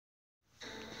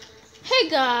Hey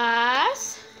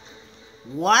guys.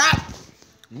 What up,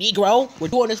 Negro? We're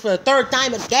doing this for the third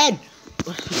time again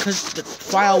because the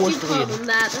file was What do you call deleted. them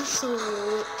that? That's so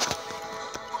rude.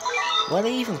 What do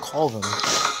they even call them?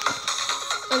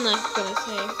 I'm not gonna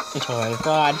say. It's alright,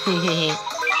 God. Because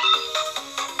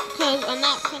I'm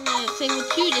not gonna say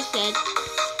what you just said.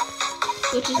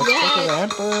 Which is Let's take bad. the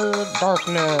Emperor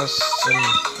Darkness and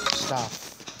stuff.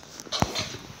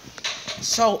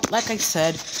 So, like I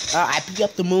said, I beat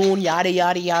up the moon, yada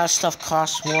yada yada, stuff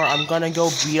costs more. I'm gonna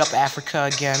go beat up Africa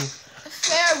again.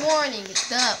 Fair warning,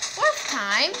 the fourth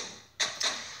time.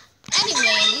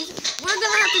 Anyways, we're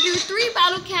gonna have to do 3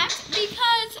 battle cats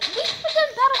because we haven't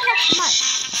done battle cats much.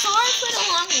 Sorry for the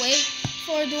long wait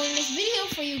for doing this video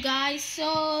for you guys.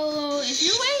 So if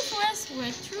you're waiting for us,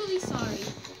 we're truly sorry.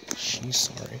 She's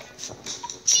sorry.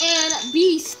 And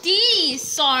Beastie is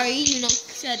sorry,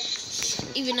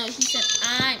 even though he said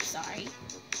I'm sorry.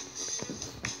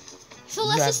 So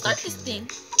let's just start this thing.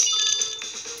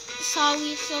 Saw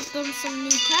we showed them some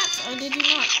new cats, or did you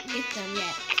not get them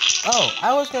yet? Oh,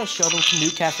 I was gonna show them some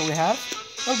new cats that we have.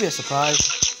 That'll be a surprise.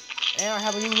 And I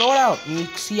have a new loadout. You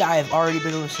can see I've already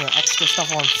been doing some extra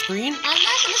stuff on screen. I'm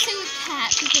not gonna say with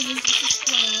cat because it's just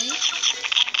spoiling.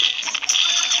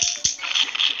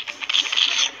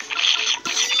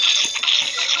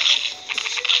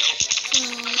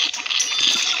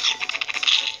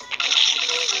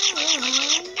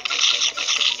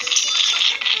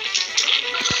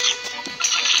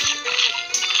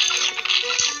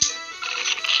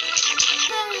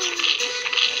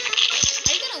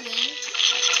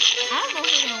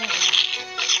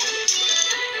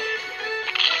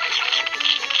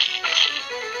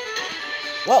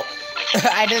 Well,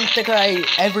 I didn't think I'd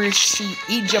ever see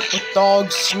Egypt with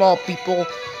dogs, small people,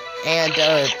 and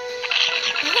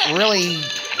really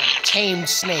tame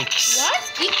snakes. Why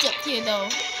is Egypt here though?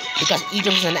 Because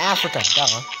Egypt's in Africa,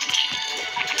 duh.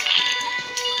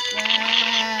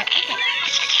 Okay.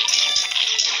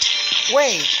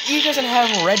 Wait, Egypt doesn't have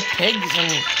red pigs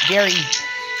and very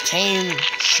tame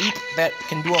sheep that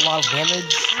can do a lot of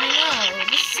damage? I know.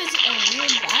 This is such a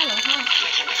weird battle, huh?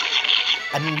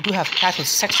 I mean, we do have cats with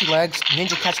sexy legs,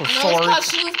 ninja cats with No, it's called swords,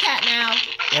 Smooth Cat now.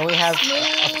 and we have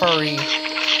a furry.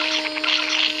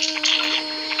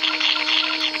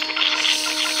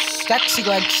 Sexy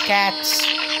legs cats.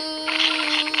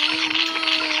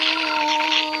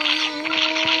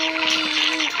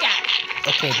 Cat.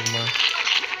 Okay, Boomer.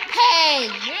 Hey,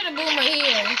 you're the boomer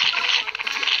here.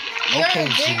 You're Okay,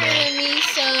 bigger Zemo. than me,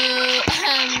 so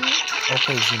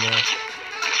Okay, Zemo.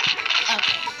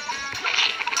 okay.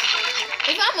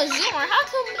 If I'm a zoomer, how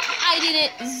come I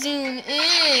didn't zoom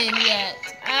in yet?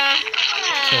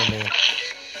 Kill me.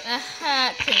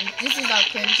 This is all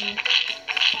cringy.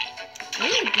 What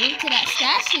are you doing to that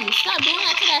statue? Stop doing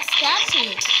that to that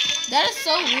statue. That is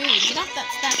so rude. Get off that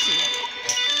statue.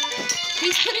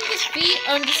 He's putting his feet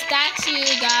on the statue,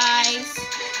 guys.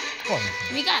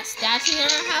 We got a statue in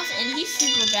our house, and he's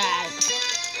super bad.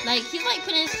 Like, he's like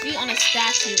putting his feet on a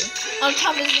statue. On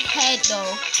top of his head,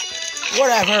 though.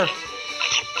 Whatever.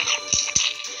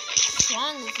 What's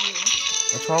wrong with you?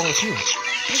 What's wrong with you?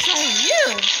 What's wrong with you?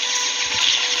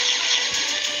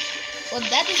 Well,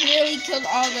 that just nearly killed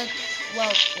all the... Well,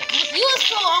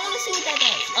 UFO, I want to see what that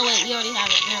does. Oh, wait, you already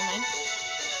have it. Never mind.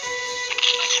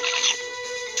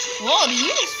 Whoa, the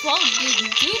UFO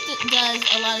does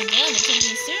a lot of damage. I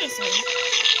mean, seriously.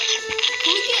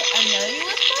 Can we get another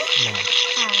UFO? No.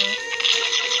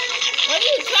 What are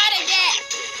you trying to get?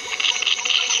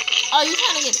 Oh, you're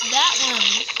trying to get that one.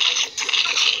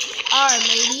 Alright,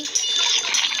 lady.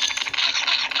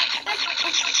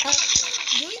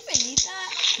 Do we even need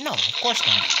that? No, of course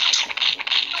not.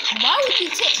 Why would you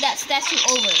tip that statue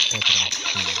over? Take it out,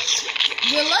 please.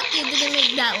 You're lucky it didn't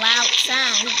make that loud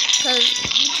sound, because the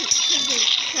people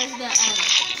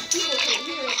could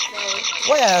hear it, so...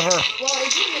 Whatever. Well,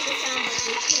 it did make a sound, but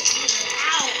they couldn't hear it.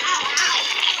 Ow, ow, ow!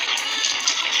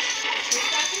 The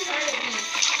statue hurted me.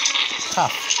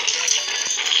 Tough.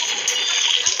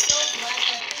 I'm so glad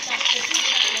that the people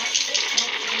that watched it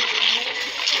don't hear it.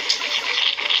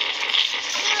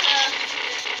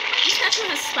 This statue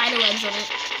has spider webs on it.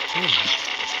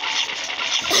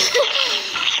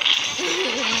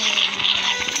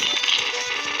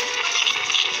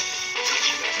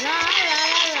 La, la, la,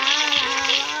 la,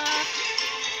 la.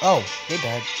 Oh, they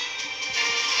died.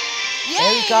 Yay,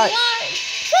 And we got- we won!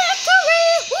 Victory!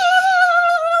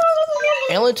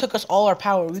 It only took us all our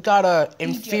power. We got a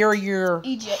Egypt. inferior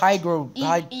Egypt. hydro.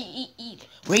 Eat.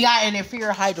 We got an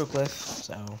inferior hydroglyph.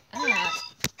 So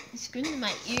It's screaming in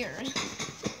my ear.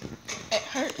 It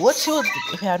hurts. let's see what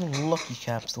we had in lucky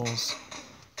capsules.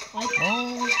 Like,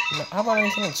 Oh, how about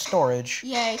anything in storage?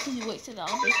 yeah, because you wasted all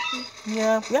basically.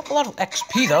 Yeah, we have a lot of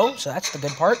XP though, so that's the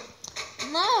good part.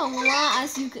 Not a lot,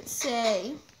 as you could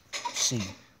say. C.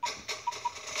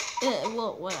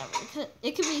 Well, whatever.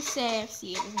 It could be say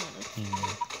FC, it doesn't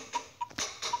matter.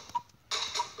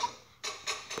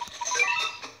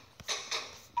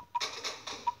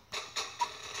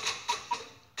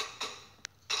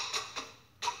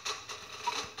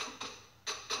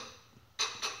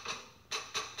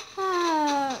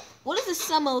 What is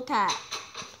a sumo cat?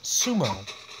 Sumo.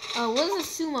 What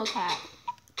is a sumo cat?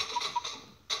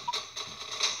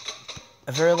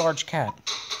 A very large cat.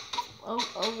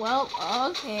 Well,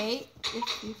 okay,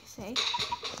 if you could say.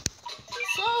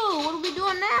 So, what are we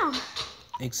doing now?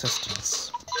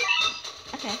 Existence.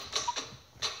 Okay.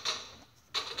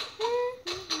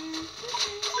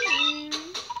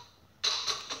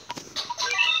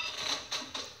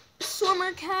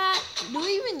 Swimmer cat. Do we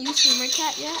even use swimmer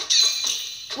cat yet?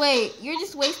 Wait, you're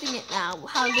just wasting it now.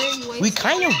 How dare you waste We it?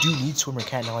 kind of do need swimmer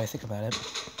cat now I think about it.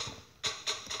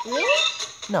 Really?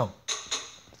 No.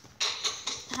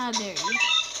 How dare you?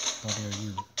 How dare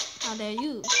you? How dare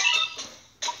you?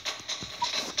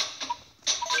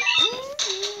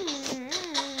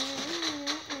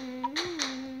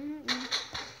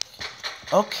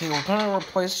 Okay, we're gonna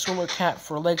replace swimmer cat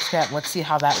for legs cat. Let's see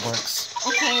how that works.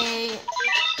 Okay,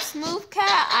 smooth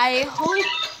cat, I hope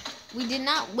we did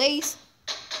not waste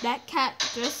that cat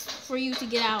just for you to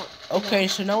get out. Okay,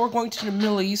 so now we're going to the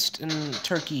Middle East and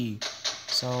Turkey.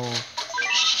 So,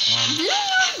 Did we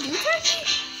already do Turkey?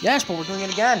 yes, but we're doing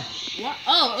it again. What?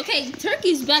 Oh, okay,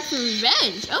 Turkey's back for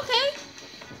revenge. Okay.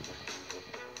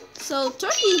 So,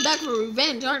 Turkey's back for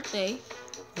revenge, aren't they?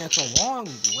 Yeah, it's a long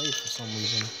way for some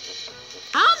reason.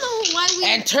 I don't know why we...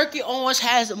 And Turkey almost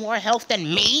has more health than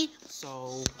me.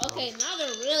 So. Okay, now they're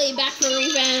really back for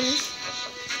revenge.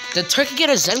 Did Turkey get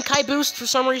a Zenkai boost for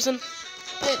some reason?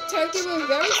 But Turkey, we're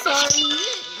very sorry. We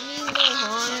didn't mean no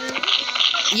harm.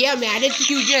 Yeah, man, I didn't think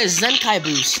you would get a Zenkai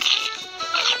boost.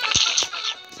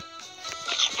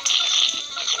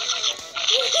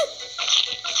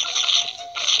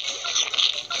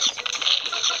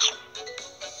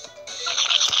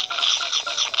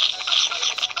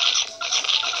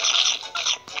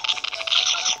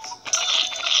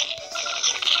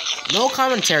 No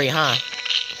commentary, huh?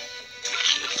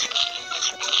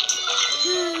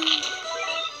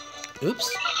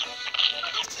 Oops.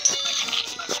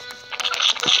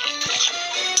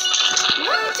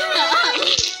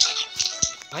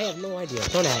 I have no idea.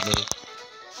 Don't at me.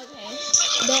 Okay.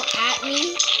 Don't at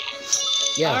me?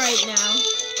 Yes. Alright now.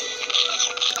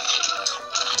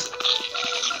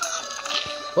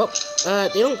 Well,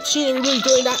 they don't seem to be really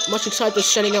doing that much aside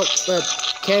just sending out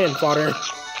cannon fodder.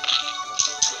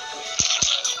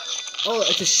 Oh,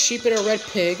 it's a sheep and a red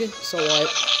pig. So what?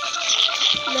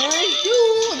 Let's do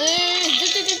this.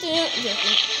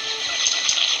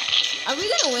 Are we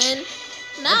gonna win?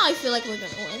 Now I feel like we're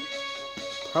gonna win.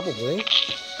 Probably.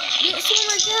 Yeah,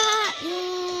 swimmer cat.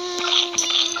 Yeah.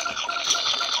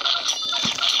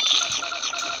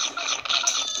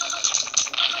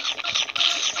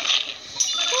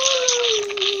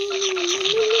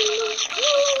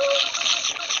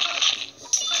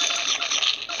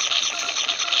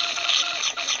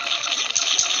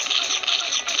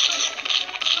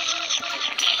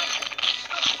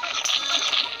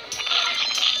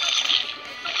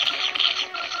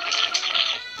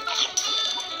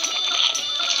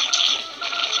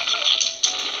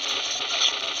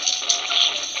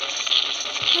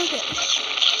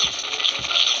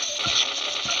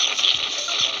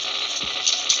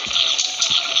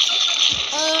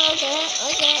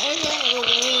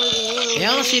 They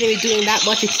don't seem to be doing that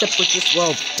much except for just,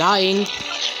 well, dying.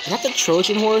 Is that the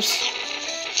Trojan horse?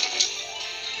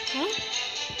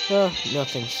 Huh?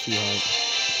 Nothing, sweetheart.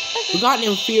 We got an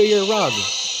inferior rug.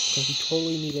 Because we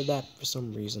totally needed that for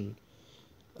some reason.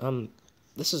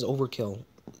 This is overkill.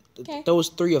 Okay. Those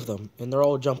 3 of them, and they're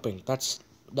all jumping. That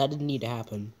didn't need to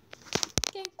happen.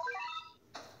 Okay.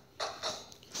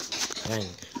 Dang.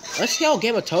 Let's see how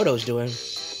Game of Toto's doing.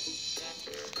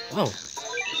 Oh.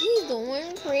 He's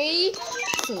going pretty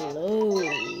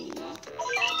slowly.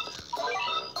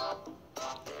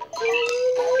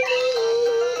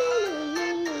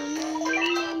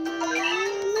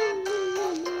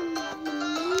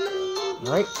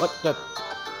 Alright,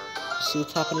 see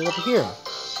what's happening over here.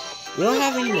 We don't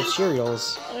have any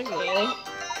materials. Okay.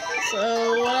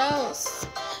 So, what else?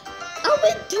 Are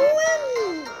we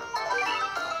doing?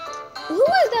 Who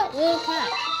is that little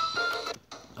cat?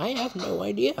 I have no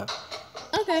idea.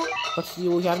 Okay. Let's see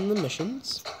what we have in the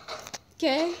missions.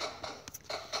 Okay.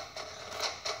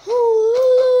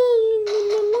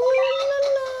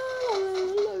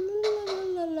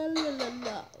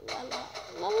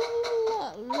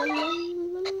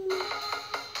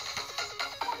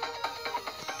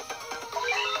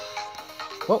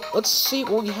 Well, let's see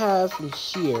what we have in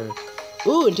here.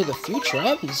 Ooh, into the future. I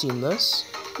haven't seen this.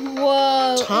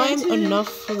 Whoa. Time enough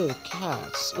for the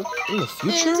cats. In the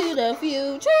future? Into the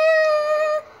future.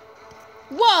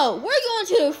 Whoa, we're going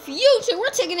to the future. We're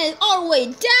taking it all the way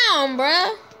down,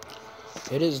 bruh.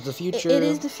 It is the future. It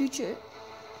is the future.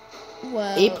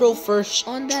 Wow. April 1st,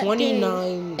 On that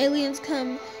 29. day, aliens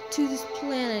come to this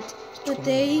planet,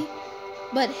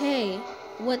 but hey,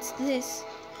 what's this?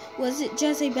 Was it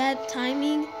just a bad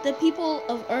timing? The people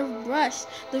of Earth brushed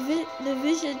the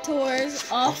visitors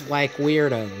off Like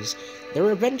weirdos. Their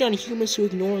revenge on humans who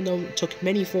ignored them took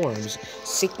many forms.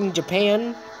 Sinking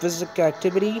Japan, physical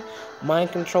activity,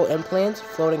 mind control implants,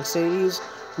 floating cities,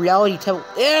 reality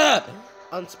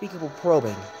unspeakable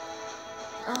probing.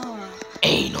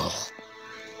 Anal.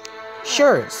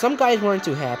 Sure, some guys weren't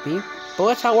too happy, but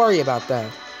let's not worry about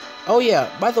that. Oh yeah,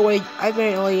 by the way, I've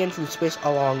been an alien from space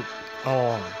along.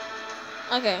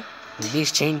 Okay.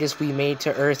 These changes we made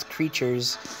to Earth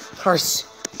creatures are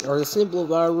the symbol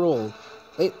of our rule.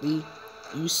 Lately,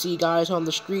 you see guys on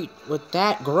the street with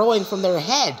that growing from their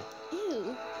head.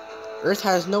 Ew. Earth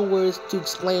has no words to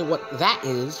explain what that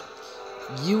is.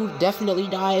 You'd definitely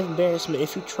die of embarrassment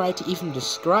if you tried to even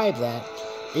describe that.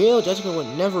 Real Jessica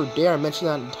would never dare mention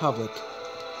that in public.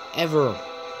 Ever.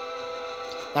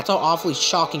 That's how awfully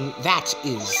shocking that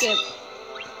is. Skip.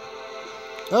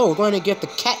 Oh, we're going to get the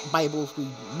cat Bible if we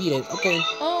meet it. Okay.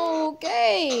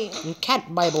 Okay.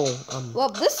 Cat Bible. Well,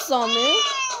 this is all new.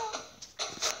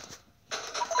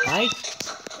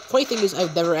 Funny thing is,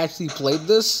 I've never actually played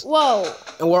this. Whoa.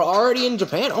 And we're already in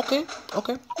Japan? Okay.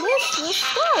 Let's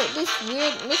start this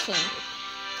weird mission.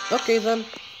 Okay, then.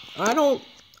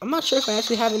 I'm not sure if I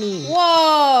actually have any...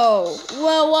 Whoa.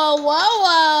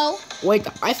 Wait,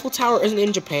 the Eiffel Tower isn't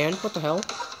in Japan? What the hell?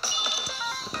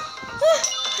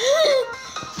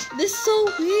 This is so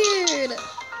weird.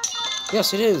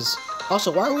 Yes, it is.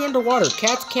 Also, why are we underwater?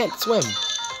 Cats can't swim.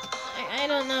 I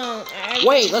don't know.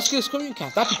 Wait, let's get a swimming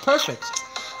cat. That'd be perfect.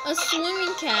 A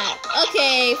swimming cat.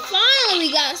 Okay, finally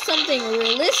we got something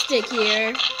realistic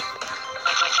here.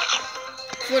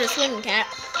 For the swimming cat.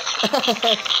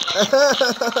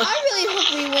 I really hope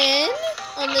we win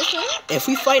on this one. If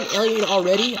we fight an alien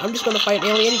already, I'm just gonna fight an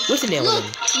alien with an alien. Look,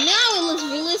 now it looks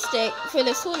realistic for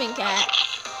the swimming cat.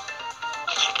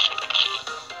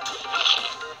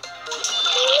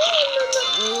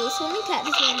 Ooh, swimming cat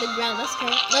just went on the ground. That's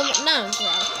okay. No, not on the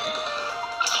ground.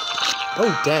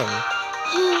 Oh, dang.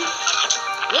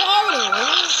 We're already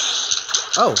winning.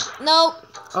 Oh. Nope.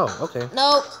 Oh, okay.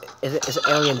 Nope. It's an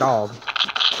alien dog.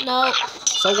 Nope.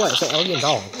 So what? It's an alien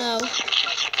dog. No.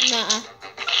 Nuh-uh.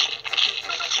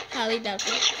 Highly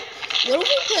doubtful. What if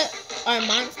we put our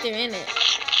monster in it?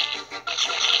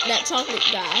 That chocolate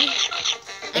guy.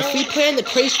 If we play in the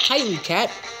Crazy Titan cat,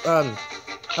 oh,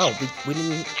 we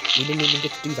didn't even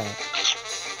get to do that.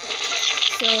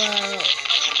 So,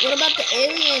 what about the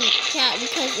alien cat?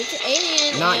 Because it's an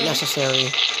alien. Not necessary.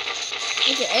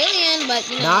 It's an alien, but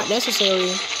you know. Not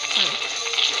necessary.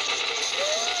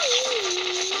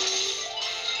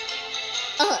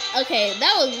 Okay,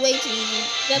 that was way too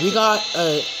easy. We got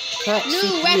a cat new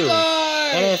CPU record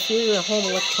and a inferior home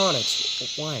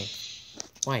electronics.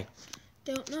 Why?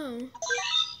 Don't know.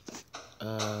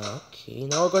 Okay.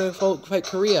 Now we're going to fight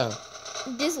Korea.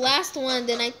 This last one,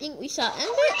 then I think we shall end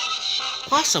it.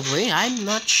 Possibly. I'm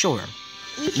not sure.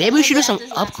 Maybe we should do some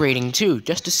upgrading too,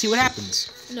 just to see what happens.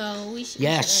 No, we should.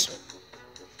 Yes.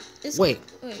 Wait.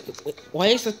 Why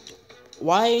is the?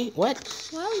 Why? What?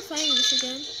 Why are we fighting this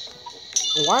again?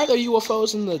 Why are there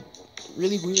UFOs in the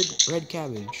really weird red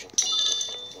cabbage?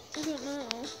 I don't know.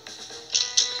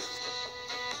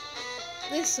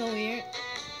 This is so weird.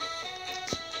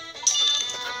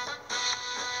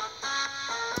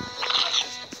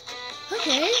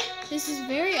 Okay, this is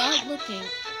very odd looking.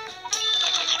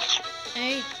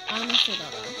 I honestly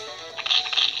don't know.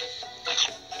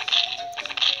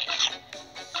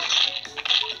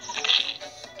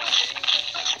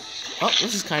 Oh,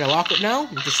 this is kind of awkward now.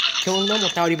 I'm just killing them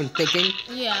without even thinking.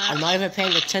 Yeah. I'm not even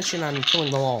paying attention on killing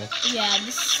them all. Yeah,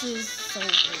 this is so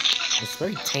weird. It's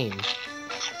very tame.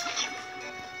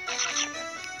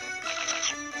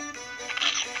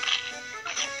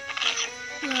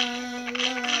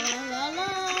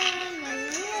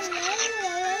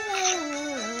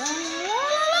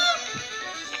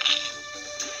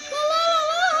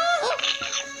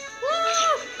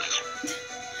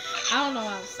 I don't know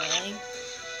what I'm saying.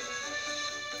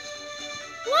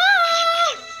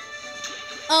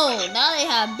 Oh, now they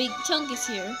have Big Chungus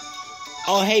here.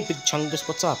 Oh, hey, Big Chungus,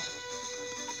 what's up?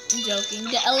 I'm joking.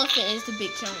 The elephant is the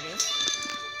Big Chungus.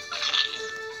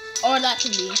 Or that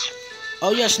can be.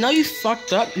 Oh yes, now you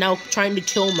fucked up. Now trying to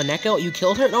kill Maneko, you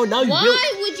killed her? No, now you Why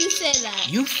really... would you say that?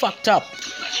 You fucked up.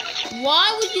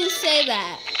 Why would you say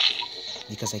that?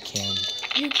 Because I can.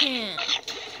 You can't.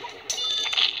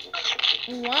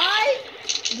 Why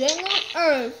then on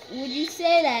earth would you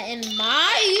say that in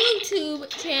my YouTube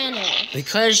channel?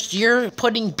 Because you're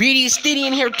putting BDSD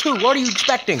in here too. What are you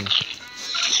expecting?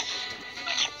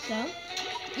 So?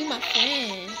 You my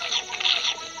friend.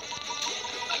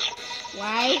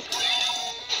 Right?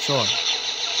 Sure.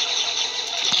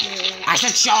 Yeah. I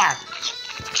said sure.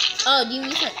 Oh, do you mean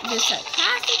the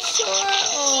sarcastic sure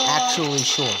or? Actually,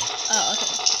 sure. Oh,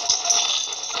 okay.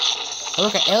 Oh,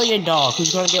 look, an alien dog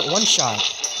who's gonna get one shot.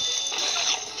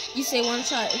 You say one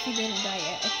shot if you didn't die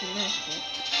yet. Okay, no.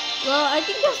 Well, I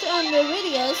think that's the end of the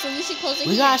video, so we should close it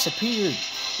We here. got a superior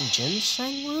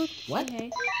ginseng root? What? Okay.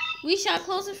 We shall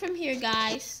close it from here,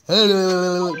 guys.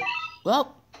 Well,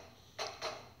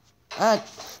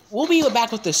 we'll be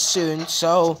back with this soon,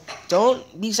 so don't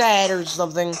be sad or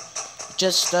something.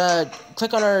 Just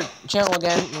click on our channel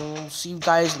again, and we'll see you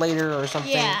guys later or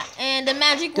something. Yeah, and the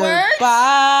magic words.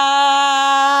 Goodbye.